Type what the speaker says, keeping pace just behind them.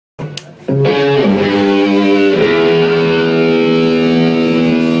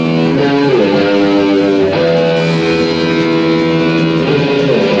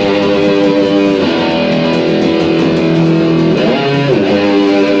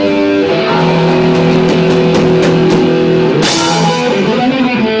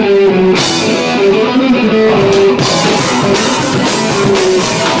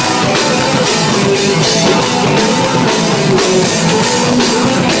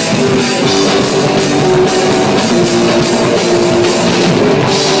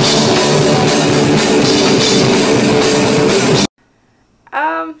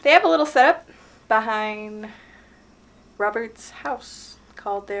They have a little setup behind Robert's house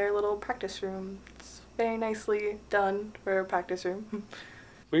called their little practice room. It's very nicely done for a practice room.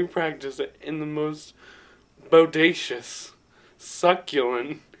 We practice in the most bodacious,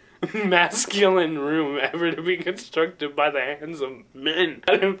 succulent, masculine room ever to be constructed by the hands of men.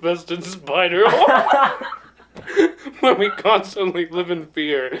 An infested spider when we constantly live in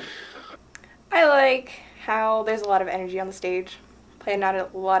fear. I like how there's a lot of energy on the stage. Playing out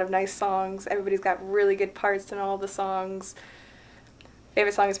a lot of nice songs. Everybody's got really good parts in all the songs.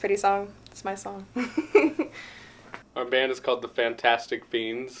 Favorite song is Pretty Song. It's my song. Our band is called the Fantastic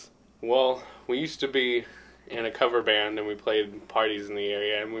Fiends. Well, we used to be in a cover band and we played parties in the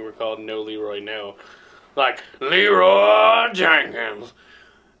area and we were called No Leroy No. Like, Leroy Jenkins.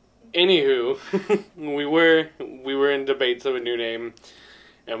 Anywho, we were in debates of a new name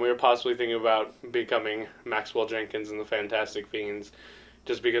and we were possibly thinking about becoming Maxwell Jenkins and the Fantastic Fiends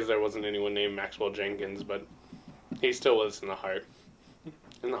just because there wasn't anyone named Maxwell Jenkins, but he still lives in the heart.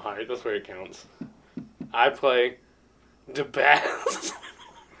 In the heart, that's where it counts. I play the bass.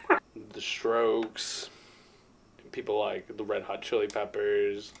 The Strokes, people like the Red Hot Chili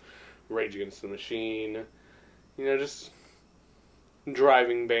Peppers, Rage Against the Machine, you know, just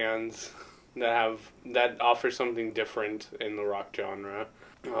driving bands that offer something different in the rock genre.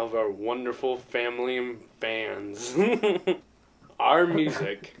 All of our wonderful family and fans. Our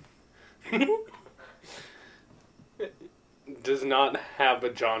music does not have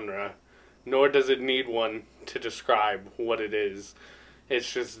a genre, nor does it need one to describe what it is.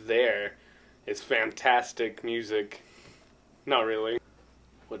 It's just there. It's fantastic music. Not really.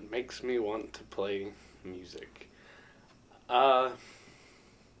 What makes me want to play music?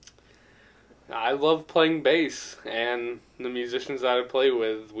 I love playing bass, and the musicians that I play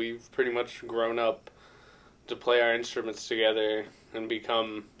with, we've pretty much grown up to play our instruments together and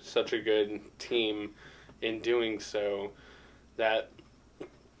become such a good team in doing so that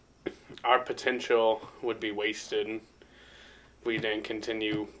our potential would be wasted if we didn't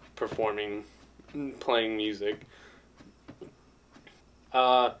continue performing, playing music.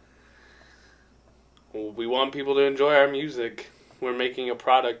 We want people to enjoy our music. We're making a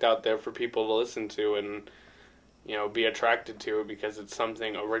product out there for people to listen to and, you know, be attracted to it because it's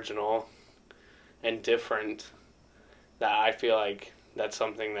something original and different that I feel like that's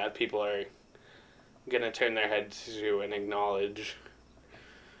something that people are going to turn their heads to and acknowledge.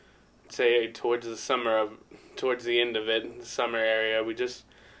 Say towards the end of it, the summer area, we just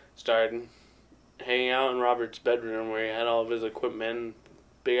started hanging out in Robert's bedroom where he had all of his equipment,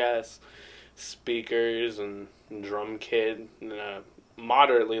 big ass speakers and drum kit in a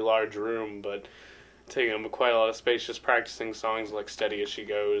moderately large room, but taking up quite a lot of space just practicing songs like Steady As She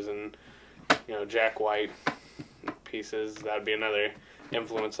Goes and, you know, Jack White pieces. That would be another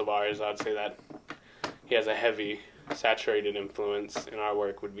influence of ours. I'd say that he has a heavy saturated influence in our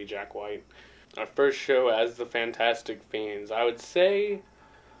work would be Jack White. Our first show as the Fantastic Fiends, I would say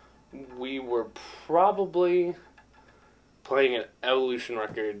we were probably playing at Evolution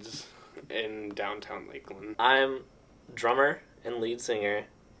Records in downtown Lakeland. I'm drummer and lead singer,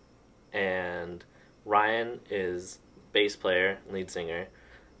 and Ryan is bass player and lead singer,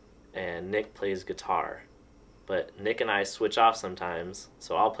 and Nick plays guitar. But Nick and I switch off sometimes,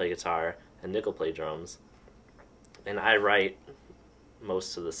 so I'll play guitar and Nick will play drums. And I write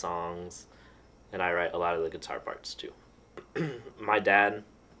most of the songs, and I write a lot of the guitar parts too. My dad,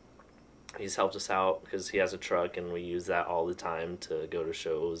 he's helped us out because he has a truck and we use that all the time to go to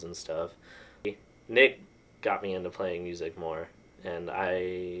shows and stuff. Nick got me into playing music more, and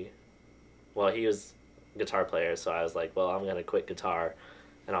he was a guitar player, so I was like, well, I'm going to quit guitar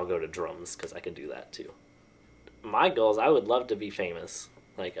and I'll go to drums because I could do that too. My goals, I would love to be famous,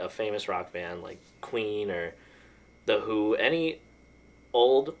 like a famous rock band like Queen or The Who. Any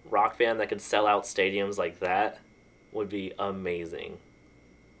old rock band that could sell out stadiums like that would be amazing.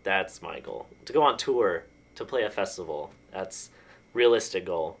 That's my goal. To go on tour, to play a festival, that's realistic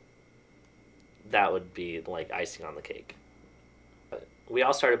goal. That would be like icing on the cake. We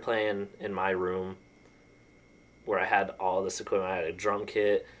all started playing in my room where I had all this equipment. I had a drum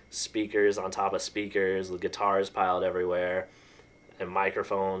kit, speakers on top of speakers, with guitars piled everywhere, and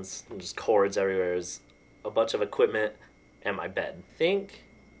microphones, and just cords everywhere. It was a bunch of equipment and my bed. I think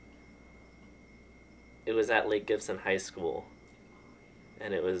it was at Lake Gibson High School,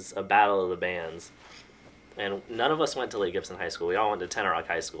 and it was a battle of the bands. And none of us went to Lake Gibson High School. We all went to Tenor Rock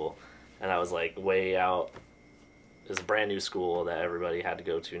High School, and I was like way out is a brand new school that everybody had to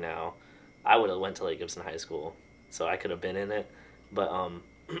go to now. I would have went to Lake Gibson High School, so I could have been in it. But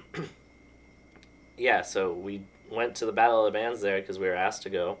yeah, so we went to the Battle of the Bands there because we were asked to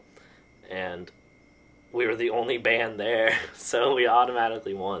go, and we were the only band there, so we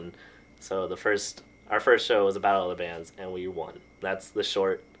automatically won. So our first show was a Battle of the Bands, and we won. That's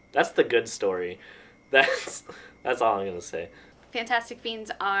the good story. That's all I'm gonna say. Fantastic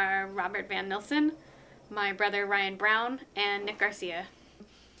Fiends are Robert Van Nilsen, my brother Ryan Brown, and Nick Garcia.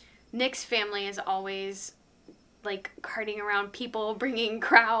 Nick's family is always like carting around people, bringing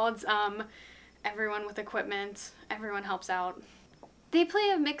crowds, everyone with equipment, everyone helps out. They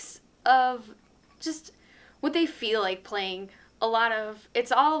play a mix of just what they feel like playing.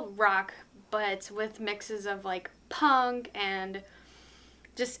 It's all rock, but with mixes of like punk and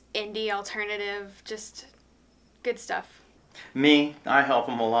just indie alternative, just good stuff. Me, I help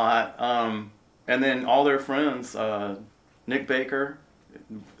them a lot. And then all their friends, Nick Baker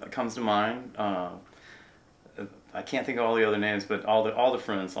comes to mind. I can't think of all the other names, but all the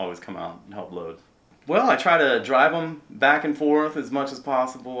friends always come out and help load. Well, I try to drive them back and forth as much as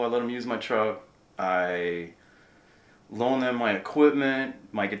possible. I let them use my truck. I loan them my equipment,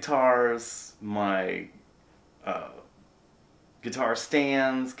 my guitars, my guitar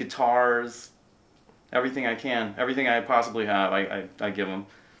stands, guitars, everything I can, everything I possibly have, I give them.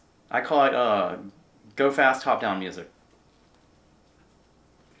 I call it go fast top down music.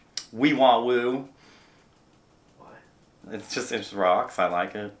 Wee wah woo. Why? It's rocks. I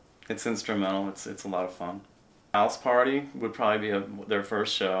like it. It's instrumental. It's a lot of fun. House Party would probably be their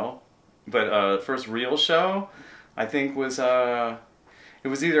first show, but first real show, I think was it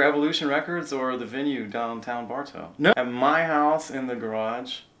was either Evolution Records or the venue downtown Bartow. No, at my house in the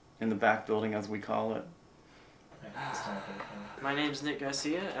garage, in the back building as we call it. My name's Nick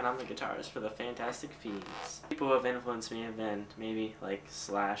Garcia, and I'm the guitarist for the Fantastic Fiends. People who have influenced me have been maybe like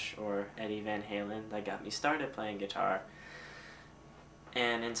Slash or Eddie Van Halen that got me started playing guitar.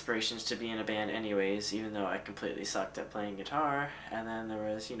 And inspirations to be in a band anyways, even though I completely sucked at playing guitar. And then there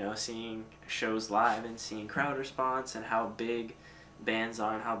was, you know, seeing shows live and seeing crowd response and how big bands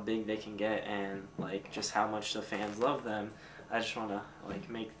are and how big they can get and like just how much the fans love them. I just want to like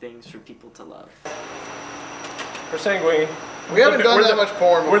make things for people to love. We're Sanguine. We haven't done that much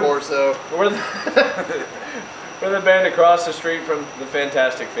porn before, so... We're the band across the street from the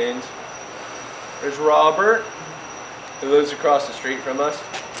Fantastic Fiends. There's Robert, who lives across the street from us.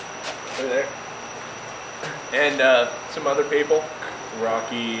 Over there. And some other people.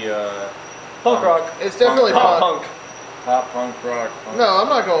 Rocky, Punk rock. It's definitely pop punk. punk. pop punk rock. Punk. No, I'm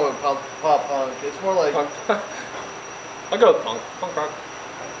not going with pop punk. It's more like... Punk. I'll go with punk. Punk rock.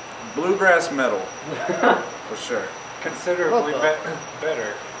 Bluegrass metal. For sure. Considerably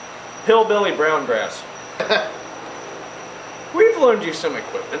better. Hillbilly browngrass. We've loaned you some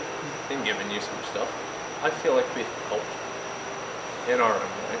equipment and given you some stuff. I feel like we've helped in our own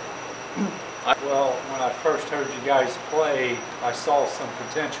way. Well, when I first heard you guys play, I saw some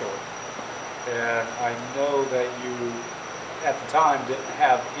potential. And I know that you, at the time, didn't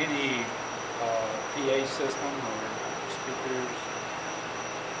have any PA system or speakers.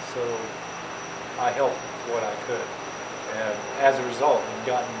 So I helped with what I could. And as a result, we've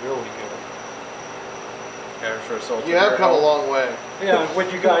gotten really good. You have come a long way. Yeah, when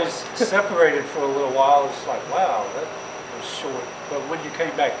you guys separated for a little while, it's like, wow, that was short. But when you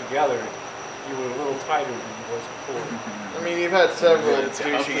came back together, you were a little tighter than you was before. I mean, you've had several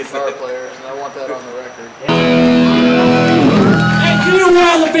douchey guitar players, and I want that on the record. And you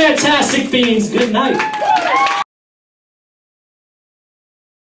are the Fantastic Fiends. Good night.